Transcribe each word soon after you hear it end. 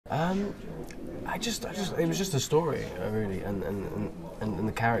it was just a story, really, and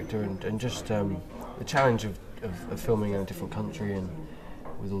the character, and just the challenge of filming in a different country and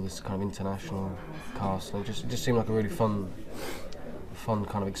with all this kind of international cast. And it just seemed like a really fun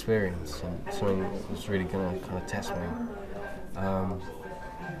kind of experience, and something that was really going to kind of test me.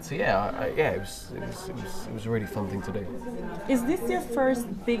 So it was a really fun thing to do. Is this your first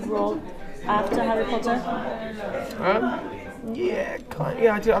big role after Harry Potter?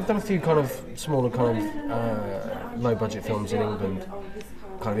 I've done a few kind of smaller kind of low budget films in England,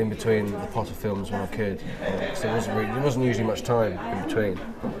 kind of in between the Potter films when I could. So there wasn't usually much time in between.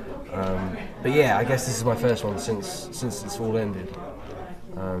 But yeah, I guess this is my first one since it's all ended,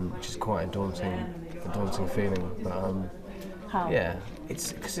 which is quite a daunting feeling. But How? yeah,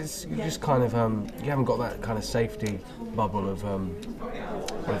 it's because you just kind of you haven't got that kind of safety bubble of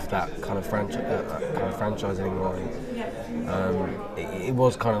that kind of franchise anymore. It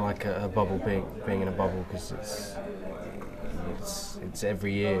was kind of like a bubble being in a bubble, because it's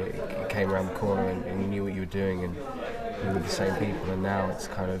every year it came around the corner and you knew what you were doing and you were with the same people, and now it's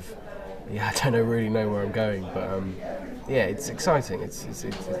kind of I don't really know where I'm going, but it's exciting.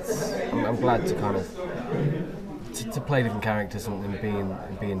 I'm glad to kind of to play different characters and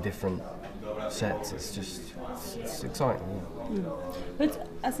be in different sets. It's exciting. Yeah. But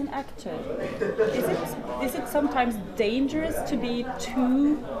as an actor, is it sometimes dangerous to be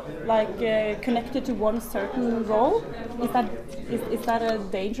too connected to one certain role? Is that a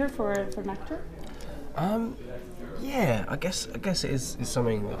danger for an actor? Yeah, I guess it is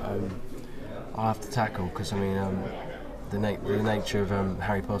something that I have to tackle, because I mean the nature of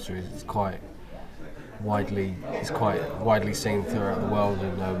Harry Potter is quite widely seen throughout the world,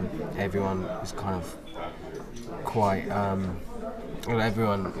 and everyone is kind of quite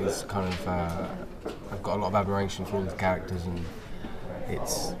everyone is kind of I've got a lot of admiration for all the characters, and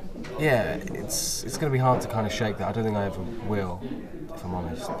it's going to be hard to kind of shake that. I don't think I ever will, if I'm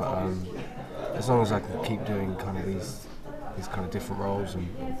honest, but as long as I can keep doing kind of these kind of different roles and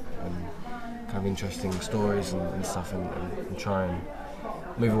kind of interesting stories and stuff, and try and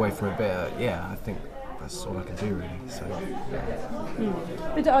move away from a bit, I think that's all I can do, really. So,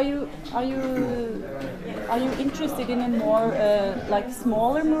 yeah. But are you interested in a more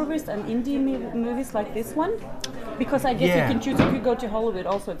smaller movies and indie movies like this one? Because I guess you can choose. You could go to Hollywood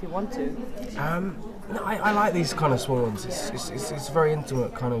also if you want to. No, I like these kind of small ones. It's a very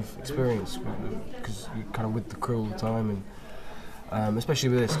intimate kind of experience, because you're kind of with the crew all the time, and especially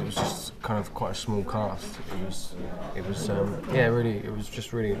with this, it was just kind of quite a small cast. It was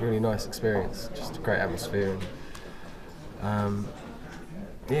just really nice experience. Just a great atmosphere, and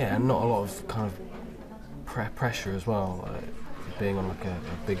and not a lot of kind of pressure as well. Being on like a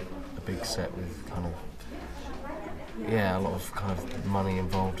big set with kind of a lot of kind of money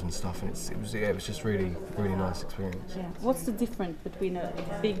involved and stuff, and it was just really nice experience. Yeah. What's the difference between a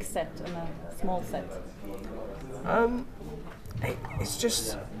big set and a small set? It's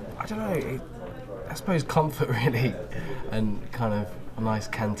just, I don't know, I suppose comfort, really, and kind of a nice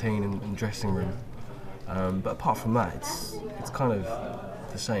canteen and dressing room. But apart from that, it's kind of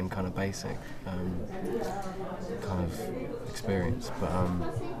the same kind of basic kind of experience. But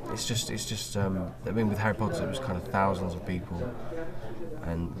it's just I mean, with Harry Potter it was kind of thousands of people,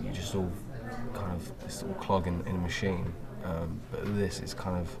 and you just all kind of this little clog in a machine. But this is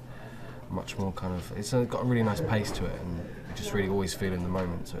kind of much more kind of, it's got a really nice pace to it, and you just really always feel in the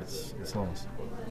moment, so it's nice.